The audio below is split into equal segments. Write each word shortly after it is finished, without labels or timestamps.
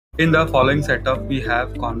In the following setup, we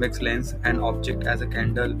have convex lens and object as a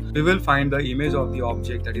candle. We will find the image of the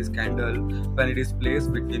object, that is candle, when it is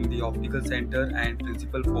placed between the optical center and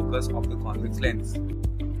principal focus of the convex lens.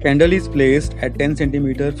 Candle is placed at 10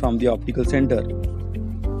 cm from the optical center.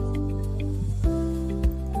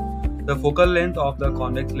 The focal length of the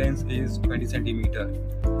convex lens is 20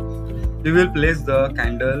 cm. We will place the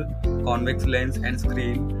candle, convex lens and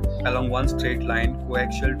screen along one straight line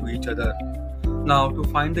coaxial to each other. Now, to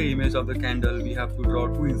find the image of the candle, we have to draw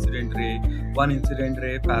two incident rays, one incident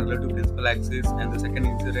ray parallel to principal axis and the second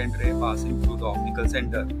incident ray passing through the optical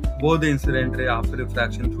center. Both the incident ray after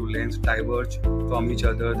refraction through lens diverge from each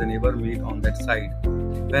other, they never meet on that side.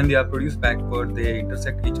 When they are produced backward, they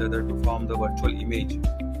intersect each other to form the virtual image.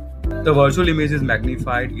 The virtual image is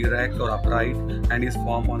magnified, erect or upright and is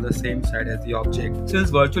formed on the same side as the object. Since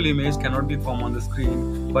virtual image cannot be formed on the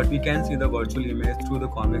screen, but we can see the virtual image through the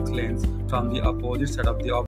convex lens from the opposite side of the object.